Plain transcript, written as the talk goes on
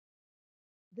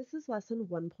This is lesson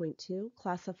 1.2,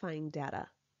 classifying data.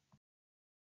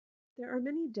 There are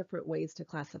many different ways to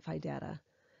classify data.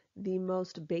 The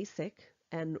most basic,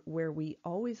 and where we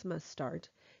always must start,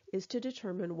 is to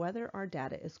determine whether our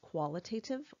data is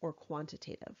qualitative or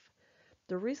quantitative.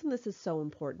 The reason this is so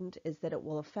important is that it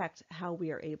will affect how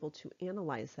we are able to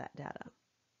analyze that data.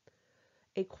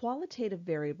 A qualitative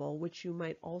variable, which you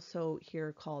might also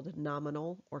hear called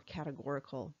nominal or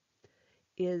categorical,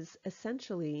 is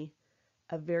essentially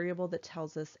a variable that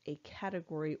tells us a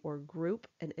category or group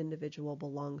an individual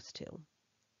belongs to.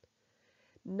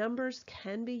 Numbers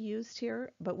can be used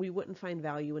here, but we wouldn't find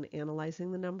value in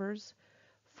analyzing the numbers.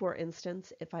 For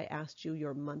instance, if I asked you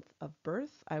your month of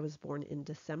birth, I was born in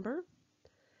December,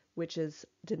 which is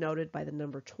denoted by the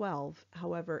number 12.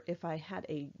 However, if I had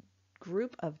a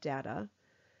group of data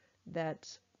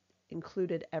that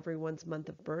included everyone's month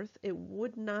of birth, it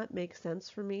would not make sense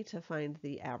for me to find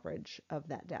the average of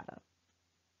that data.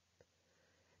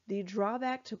 The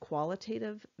drawback to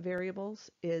qualitative variables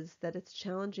is that it's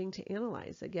challenging to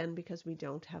analyze, again, because we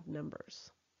don't have numbers.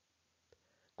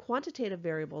 Quantitative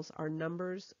variables are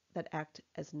numbers that act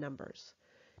as numbers.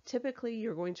 Typically,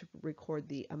 you're going to record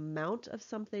the amount of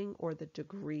something or the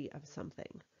degree of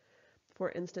something.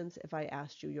 For instance, if I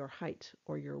asked you your height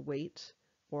or your weight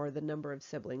or the number of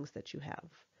siblings that you have,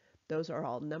 those are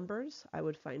all numbers. I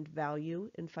would find value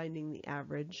in finding the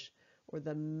average or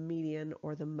the median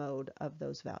or the mode of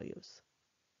those values.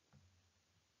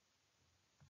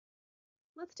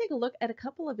 Let's take a look at a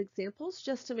couple of examples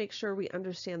just to make sure we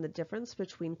understand the difference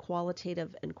between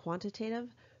qualitative and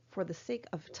quantitative. For the sake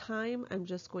of time, I'm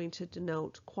just going to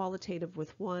denote qualitative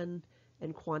with 1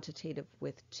 and quantitative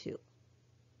with 2.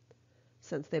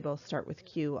 Since they both start with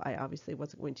Q, I obviously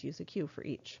wasn't going to use a Q for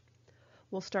each.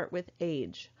 We'll start with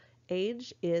age.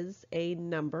 Age is a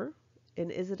number. And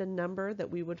is it a number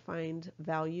that we would find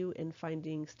value in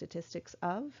finding statistics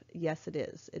of? Yes, it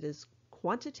is. It is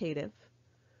quantitative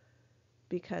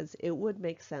because it would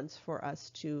make sense for us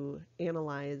to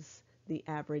analyze the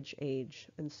average age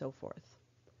and so forth.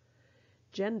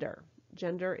 Gender.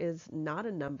 Gender is not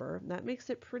a number. That makes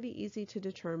it pretty easy to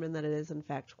determine that it is in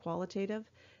fact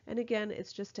qualitative. And again,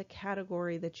 it's just a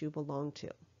category that you belong to.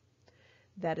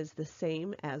 That is the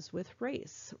same as with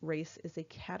race. Race is a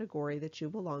category that you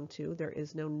belong to. There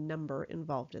is no number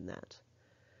involved in that.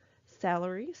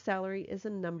 Salary. Salary is a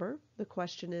number. The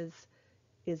question is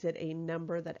it a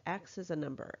number that acts as a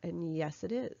number? And yes,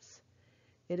 it is.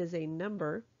 It is a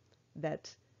number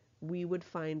that we would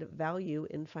find value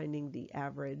in finding the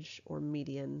average or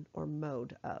median or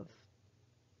mode of.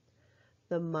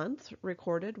 The month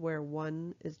recorded, where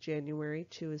 1 is January,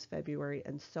 2 is February,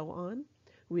 and so on.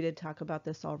 We did talk about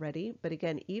this already, but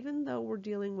again, even though we're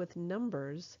dealing with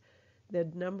numbers, the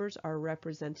numbers are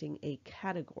representing a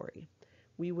category.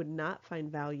 We would not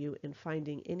find value in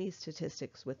finding any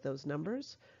statistics with those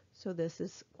numbers, so this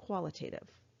is qualitative.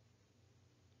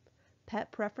 Pet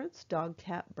preference, dog,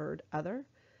 cat, bird, other.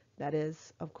 That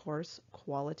is, of course,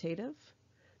 qualitative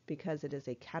because it is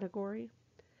a category.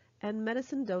 And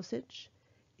medicine dosage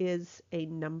is a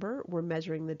number. We're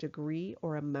measuring the degree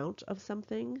or amount of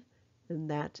something, and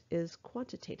that is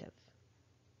quantitative.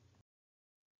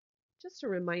 Just a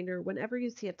reminder, whenever you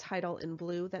see a title in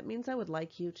blue, that means I would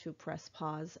like you to press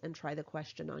pause and try the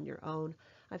question on your own.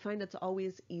 I find it's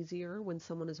always easier when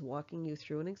someone is walking you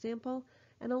through an example,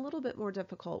 and a little bit more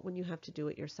difficult when you have to do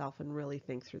it yourself and really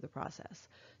think through the process.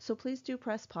 So please do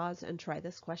press pause and try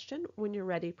this question. When you're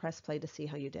ready, press play to see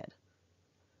how you did.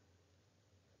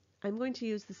 I'm going to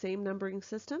use the same numbering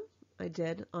system I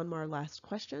did on our last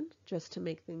question, just to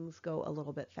make things go a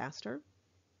little bit faster.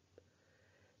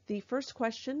 The first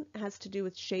question has to do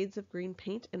with shades of green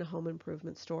paint in a home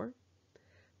improvement store.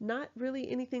 Not really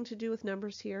anything to do with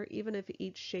numbers here, even if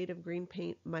each shade of green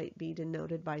paint might be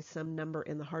denoted by some number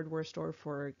in the hardware store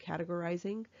for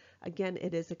categorizing. Again,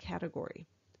 it is a category,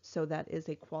 so that is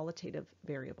a qualitative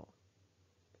variable.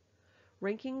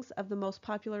 Rankings of the most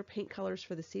popular paint colors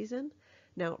for the season.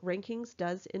 Now, rankings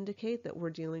does indicate that we're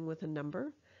dealing with a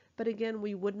number, but again,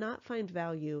 we would not find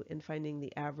value in finding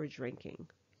the average ranking.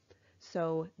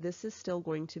 So this is still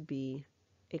going to be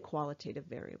a qualitative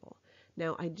variable.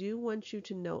 Now, I do want you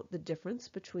to note the difference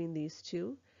between these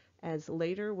two, as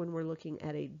later when we're looking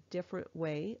at a different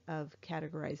way of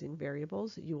categorizing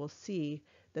variables, you will see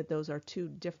that those are two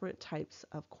different types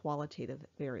of qualitative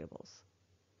variables.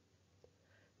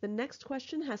 The next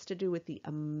question has to do with the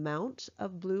amount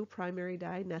of blue primary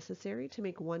dye necessary to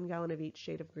make 1 gallon of each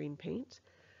shade of green paint.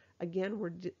 Again,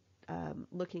 we're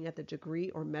looking at the degree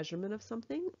or measurement of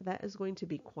something. That is going to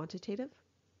be quantitative.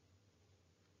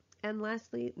 And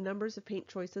lastly, numbers of paint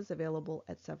choices available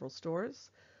at several stores.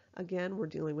 Again, we're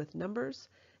dealing with numbers,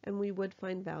 and we would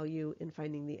find value in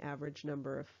finding the average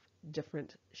number of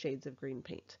different shades of green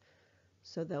paint.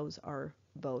 So those are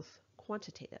both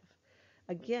quantitative.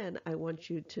 Again, I want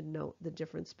you to note the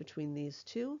difference between these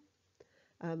two,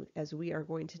 as we are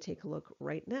going to take a look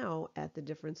right now at the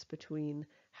difference between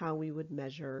how we would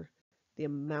measure the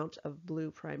amount of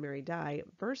blue primary dye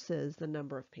versus the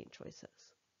number of paint choices.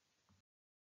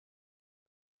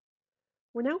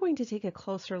 We're now going to take a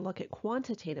closer look at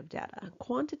quantitative data.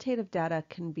 Quantitative data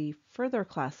can be further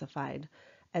classified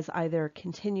as either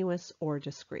continuous or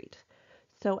discrete.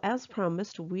 So as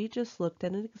promised, we just looked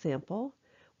at an example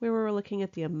where we were looking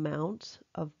at the amount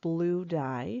of blue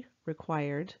dye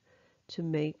required to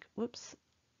make,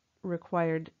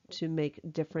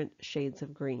 different shades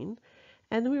of green.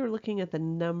 And then we were looking at the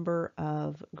number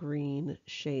of green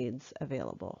shades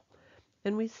available.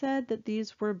 And we said that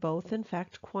these were both in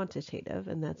fact quantitative,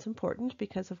 and that's important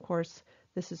because of course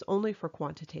this is only for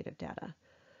quantitative data.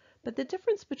 But the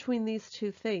difference between these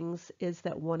two things is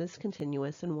that one is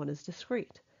continuous and one is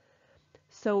discrete.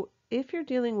 So if you're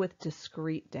dealing with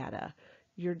discrete data,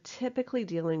 you're typically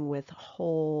dealing with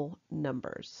whole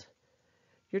numbers.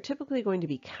 You're typically going to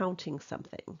be counting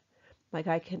something. Like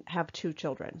I can have 2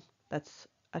 children. That's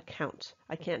a count.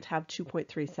 I can't have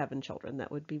 2.37 children.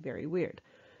 That would be very weird.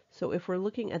 So if we're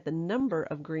looking at the number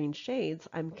of green shades,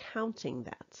 I'm counting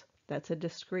that. That's a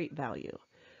discrete value.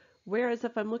 Whereas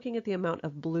if I'm looking at the amount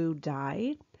of blue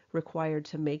dye required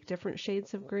to make different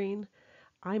shades of green,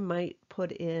 I might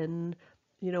put in,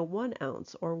 1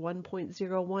 ounce or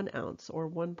 1.01 ounce or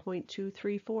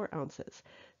 1.234 ounces.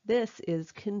 This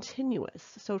is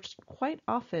continuous. So quite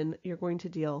often you're going to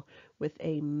deal with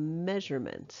a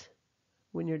measurement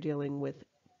when you're dealing with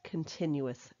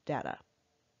continuous data.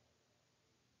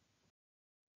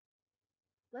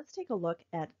 Let's take a look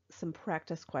at some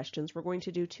practice questions. We're going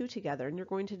to do 2 together, and you're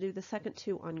going to do the second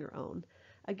 2 on your own.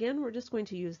 Again, we're just going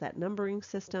to use that numbering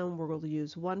system. We're going to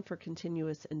use 1 for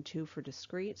continuous and 2 for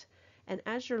discrete. And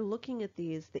as you're looking at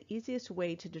these, the easiest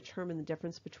way to determine the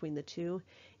difference between the two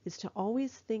is to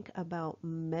always think about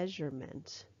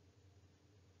measurement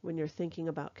when you're thinking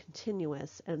about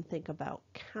continuous, and think about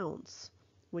counts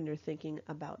when you're thinking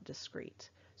about discrete.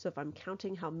 So if I'm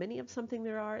counting how many of something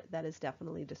there are, that is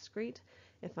definitely discrete.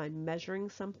 If I'm measuring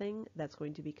something, that's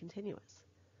going to be continuous.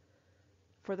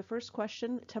 For the first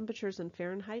question, temperatures in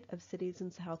Fahrenheit of cities in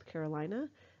South Carolina,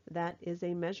 that is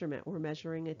a measurement. We're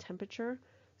measuring a temperature,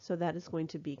 so that is going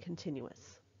to be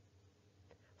continuous.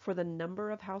 For the number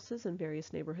of houses in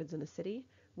various neighborhoods in a city,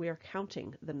 we are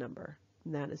counting the number,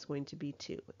 and that is going to be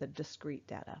 2, the discrete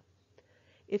data.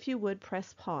 If you would,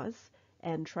 press pause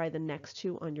and try the next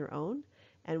 2 on your own,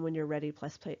 and when you're ready,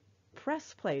 press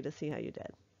play to see how you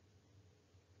did.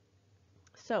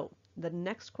 So the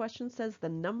next question says the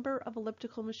number of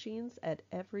elliptical machines at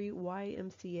every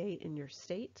YMCA in your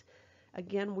state.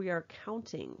 Again, we are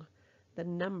counting the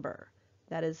number.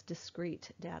 That is discrete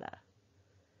data.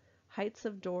 Heights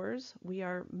of doors, we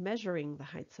are measuring the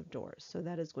heights of doors, so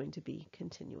that is going to be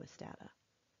continuous data.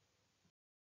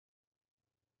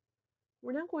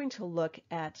 We're now going to look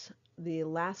at the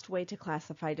last way to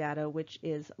classify data, which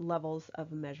is levels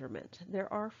of measurement.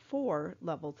 There are 4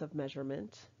 levels of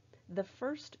measurement. The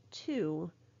first 2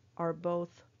 are both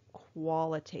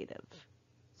qualitative.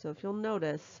 So if you'll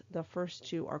notice, the first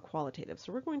 2 are qualitative.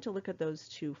 So we're going to look at those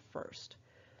 2 first.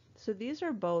 So these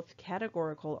are both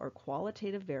categorical or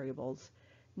qualitative variables.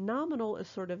 Nominal is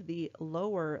sort of the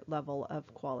lower level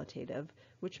of qualitative,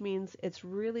 which means it's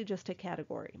really just a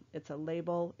category. It's a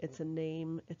label, it's a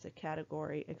name, it's a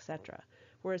category, etc.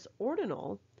 Whereas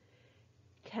ordinal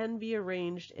can be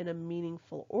arranged in a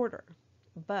meaningful order,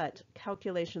 but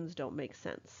calculations don't make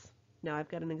sense. Now I've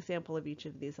got an example of each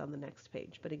of these on the next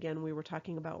page, but again, we were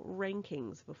talking about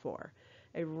rankings before.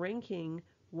 A ranking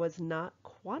was not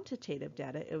quantitative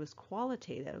data, it was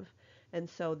qualitative, and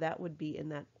so that would be in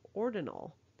that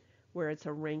ordinal, where it's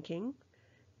a ranking,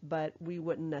 but we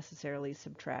wouldn't necessarily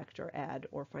subtract or add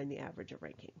or find the average of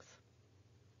rankings.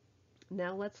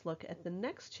 Now let's look at the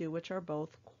next 2, which are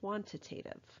both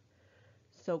quantitative.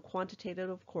 So quantitative,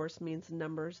 of course, means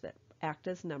numbers that act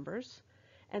as numbers,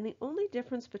 and the only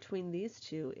difference between these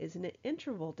 2 is in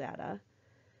interval data,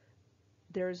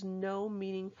 there's no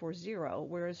meaning for 0,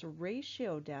 whereas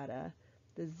ratio data,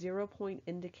 the 0 point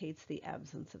indicates the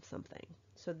absence of something.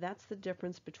 So that's the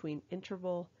difference between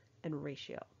interval and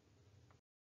ratio.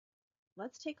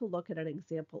 Let's take a look at an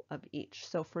example of each.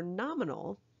 So for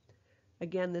nominal,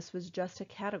 again, this was just a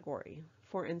category.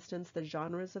 For instance, the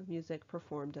genres of music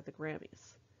performed at the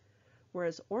Grammys.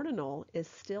 Whereas ordinal is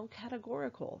still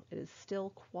categorical. It is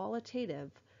still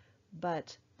qualitative,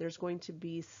 but there's going to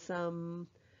be some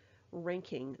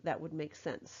ranking that would make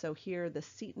sense. So here are the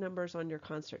seat numbers on your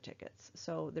concert tickets.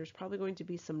 So there's probably going to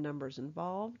be some numbers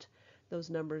involved. Those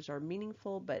numbers are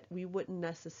meaningful, but we wouldn't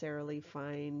necessarily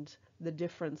find the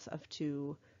difference of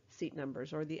two seat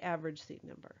numbers or the average seat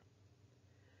number.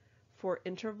 For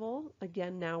interval,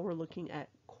 again, now we're looking at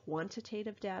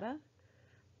quantitative data,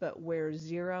 but where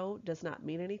 0 does not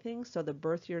mean anything. So the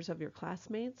birth years of your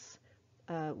classmates,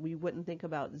 we wouldn't think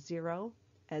about 0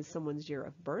 as someone's year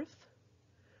of birth.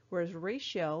 Whereas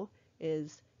ratio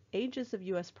is ages of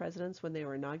US presidents when they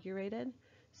were inaugurated.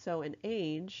 So an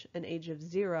age of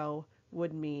 0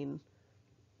 would mean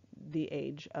the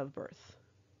age of birth.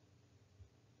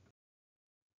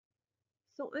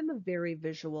 So I'm a very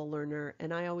visual learner,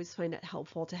 and I always find it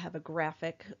helpful to have a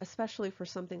graphic, especially for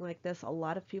something like this. A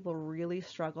lot of people really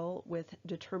struggle with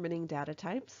determining data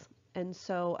types, and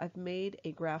so I've made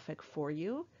a graphic for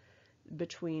you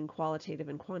between qualitative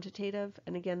and quantitative.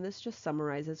 And again, this just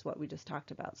summarizes what we just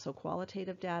talked about. So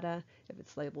qualitative data, if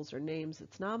it's labels or names,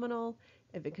 it's nominal.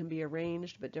 If it can be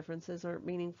arranged but differences aren't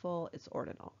meaningful, it's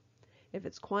ordinal. If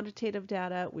it's quantitative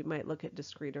data, we might look at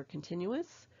discrete or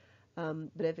continuous.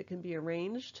 But if it can be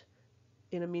arranged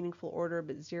in a meaningful order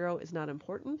but 0 is not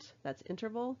important, that's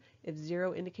interval. If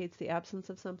 0 indicates the absence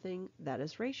of something, that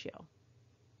is ratio.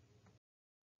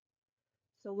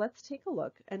 So let's take a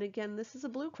look. And again, this is a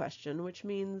blue question, which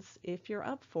means if you're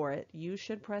up for it, you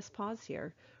should press pause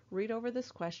here, read over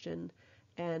this question,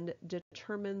 and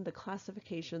determine the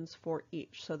classifications for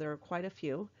each. So there are quite a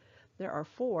few. There are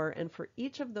 4, and for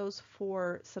each of those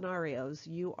 4 scenarios,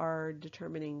 you are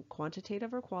determining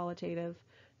quantitative or qualitative.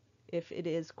 If it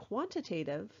is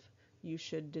quantitative, you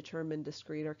should determine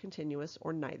discrete or continuous,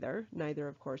 or neither. Neither,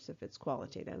 of course, if it's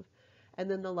qualitative. And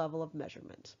then the level of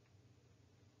measurement.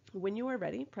 When you are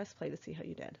ready, press play to see how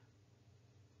you did.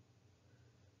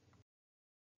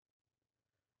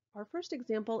 Our first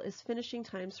example is finishing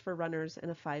times for runners in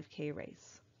a 5K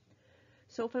race.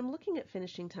 So if I'm looking at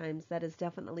finishing times, that is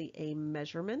definitely a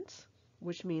measurement,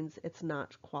 which means it's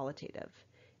not qualitative.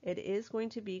 It is going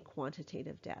to be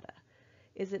quantitative data.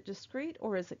 Is it discrete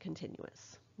or is it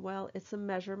continuous? Well, it's a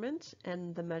measurement,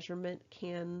 and the measurement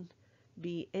can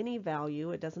be any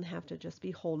value. It doesn't have to just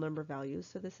be whole number values.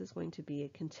 So this is going to be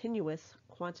a continuous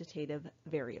quantitative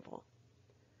variable.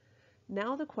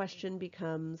 Now the question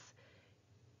becomes,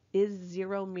 is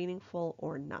 0 meaningful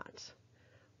or not?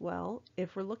 Well,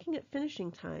 if we're looking at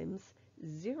finishing times,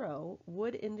 0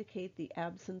 would indicate the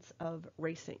absence of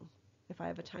racing. If I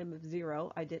have a time of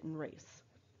 0, I didn't race,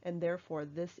 and therefore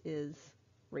this is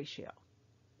ratio.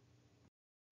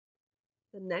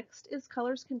 The next is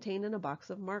colors contained in a box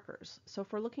of markers. So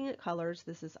if we're looking at colors,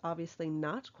 this is obviously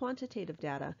not quantitative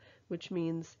data, which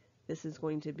means this is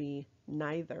going to be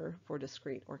neither for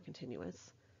discrete or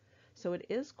continuous. So it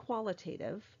is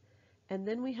qualitative, and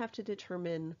then we have to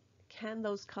determine, can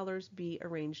those colors be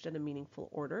arranged in a meaningful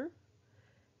order?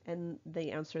 And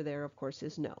the answer there, of course,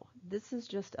 is no. This is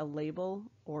just a label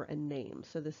or a name.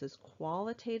 So this is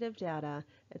qualitative data.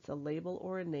 It's a label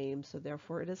or a name, so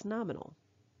therefore it is nominal.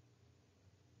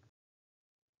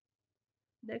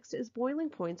 Next is boiling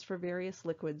points for various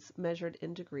liquids measured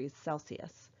in degrees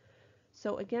Celsius.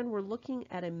 So again, we're looking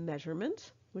at a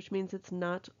measurement, which means it's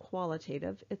not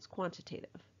qualitative, it's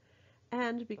quantitative.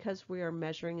 And because we are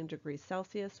measuring in degrees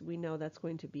Celsius, we know that's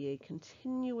going to be a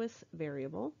continuous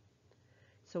variable.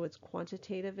 So it's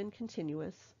quantitative and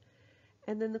continuous.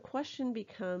 And then the question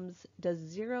becomes, does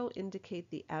 0 indicate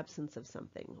the absence of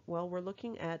something? Well, we're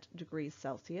looking at degrees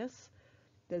Celsius.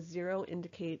 Does 0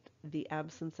 indicate the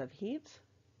absence of heat?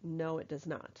 No, it does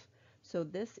not. So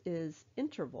this is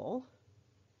interval.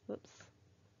 Whoops,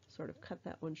 sort of cut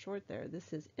that one short there.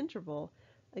 This is interval,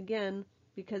 again,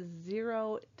 because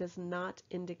 0 does not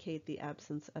indicate the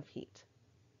absence of heat.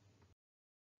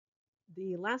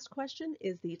 The last question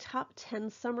is the top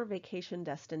 10 summer vacation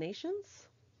destinations.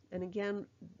 And again,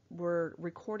 we're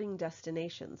recording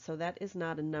destinations, so that is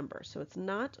not a number. So it's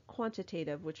not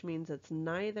quantitative, which means it's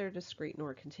neither discrete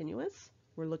nor continuous.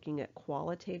 We're looking at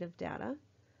qualitative data.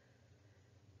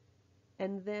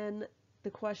 And then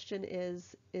the question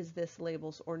is this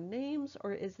labels or names,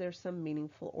 or is there some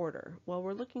meaningful order? Well,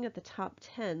 we're looking at the top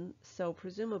 10, so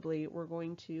presumably we're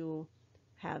going to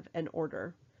have an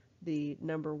order, the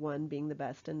number 1 being the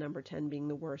best and number 10 being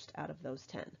the worst out of those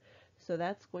 10. So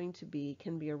that's going to be,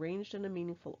 can be arranged in a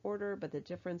meaningful order, but the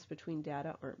difference between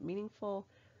data aren't meaningful,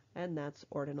 and that's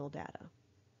ordinal data.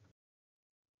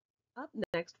 Up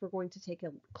next, we're going to take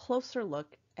a closer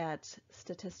look at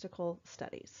statistical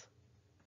studies.